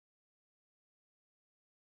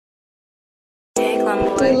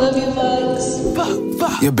I love you,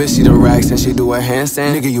 mugs. Your bitch, she the racks and she do a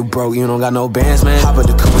handstand. Nigga, you broke, you don't got no bands, man. Hop at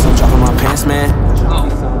the covers, I'm dropping my pants, man.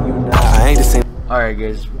 I ain't the same. Alright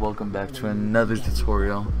guys, welcome back to another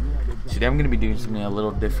tutorial. Today I'm going to be doing something a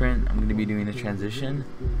little different. I'm going to be doing a transition.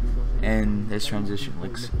 And this transition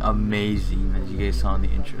looks amazing, as you guys saw in the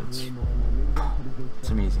intro. It's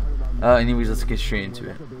amazing. Anyways, let's get straight into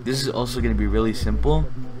it. This is also going to be really simple.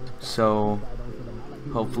 So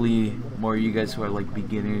hopefully more of you guys who are like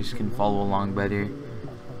beginners can follow along better,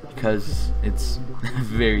 because it's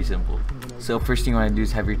very simple. So first thing you want to do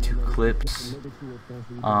is have your two clips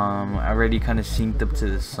already kind of synced up to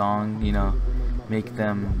the song, you know, make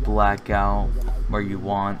them black out where you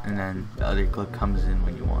want, and then the other clip comes in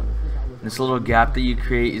when you want. And this little gap that you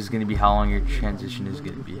create is going to be how long your transition is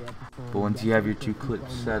going to be. But once you have your two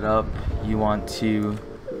clips set up, you want to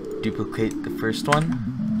duplicate the first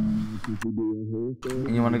one,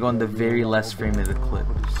 and you want to go on the very last frame of the clip.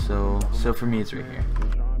 So for me it's right here,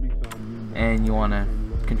 and you want to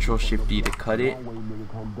Control Shift D to cut it,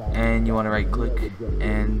 and you want to right click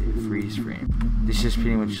and freeze frame. This just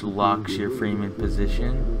pretty much locks your frame in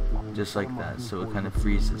position just like that, so it kind of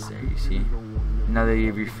freezes there, you see. Now that you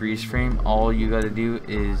have your freeze frame, all you gotta do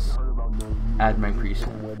is add my preset.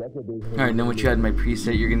 Alright, then once you add my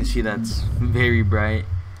preset, you're gonna see that's very bright,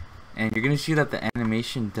 and you're gonna see that the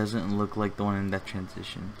animation doesn't look like the one in that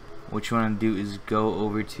transition. What you want to do is go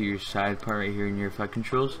over to your side part right here in your effect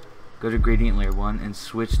controls, go to gradient layer 1 and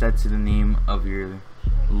switch that to the name of your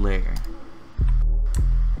layer.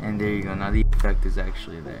 And there you go, now the effect is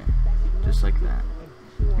actually there, just like that.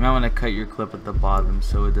 You might want to cut your clip at the bottom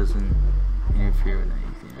so it doesn't interfere with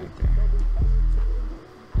anything right there.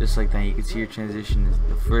 Just like that, you can see your transition is,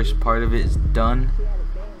 the first part of it is done.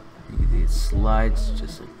 You can see it slides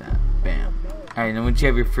just like that, bam. Alright, now once you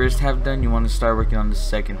have your first half done, you want to start working on the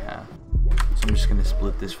second half. So I'm just going to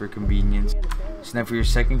split this for convenience. So now for your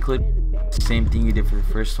second clip, same thing you did for the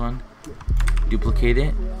first one. Duplicate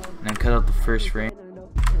it, and then cut out the first frame.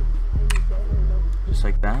 Just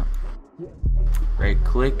like that. Right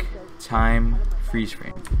click, time, freeze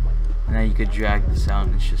frame. And now you could drag this out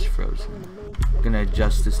and it's just frozen. I'm going to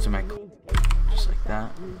adjust this to my clip, just like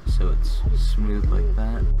that, so it's smooth like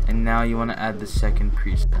that. And now you want to add the second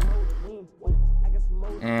preset.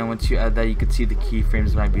 And once you add that, you can see the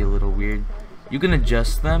keyframes might be a little weird. You can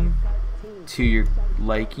adjust them to your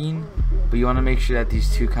liking, but you want to make sure that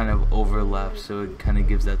these two kind of overlap, so it kind of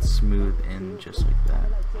gives that smooth in just like that.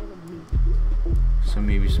 So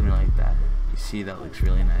maybe something like that. You see, that looks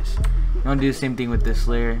really nice. You want to do the same thing with this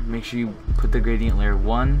layer. Make sure you put the gradient layer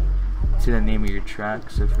 1 to the name of your track.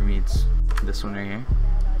 So for me it's this one right here.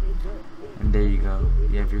 And there you go.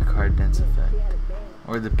 You have your card dance effect,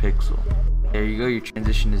 or the pixel. There you go, your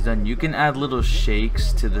transition is done. You can add little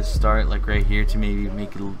shakes to the start, like right here, to maybe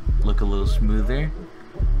make it look a little smoother.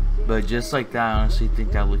 But just like that, I honestly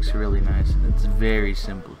think that looks really nice, and it's very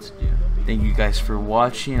simple to do. Thank you guys for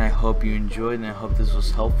watching. I hope you enjoyed, and I hope this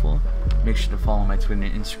was helpful. Make sure to follow my Twitter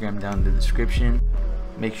and Instagram down in the description.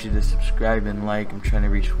 Make sure to subscribe and like. I'm trying to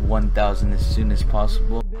reach 1,000 as soon as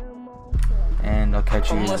possible. And I'll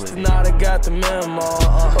catch you guys later. I got the memo.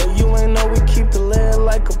 Oh, you ain't know we keep the lead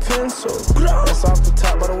like a pencil. That's off the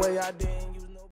top by the way I did.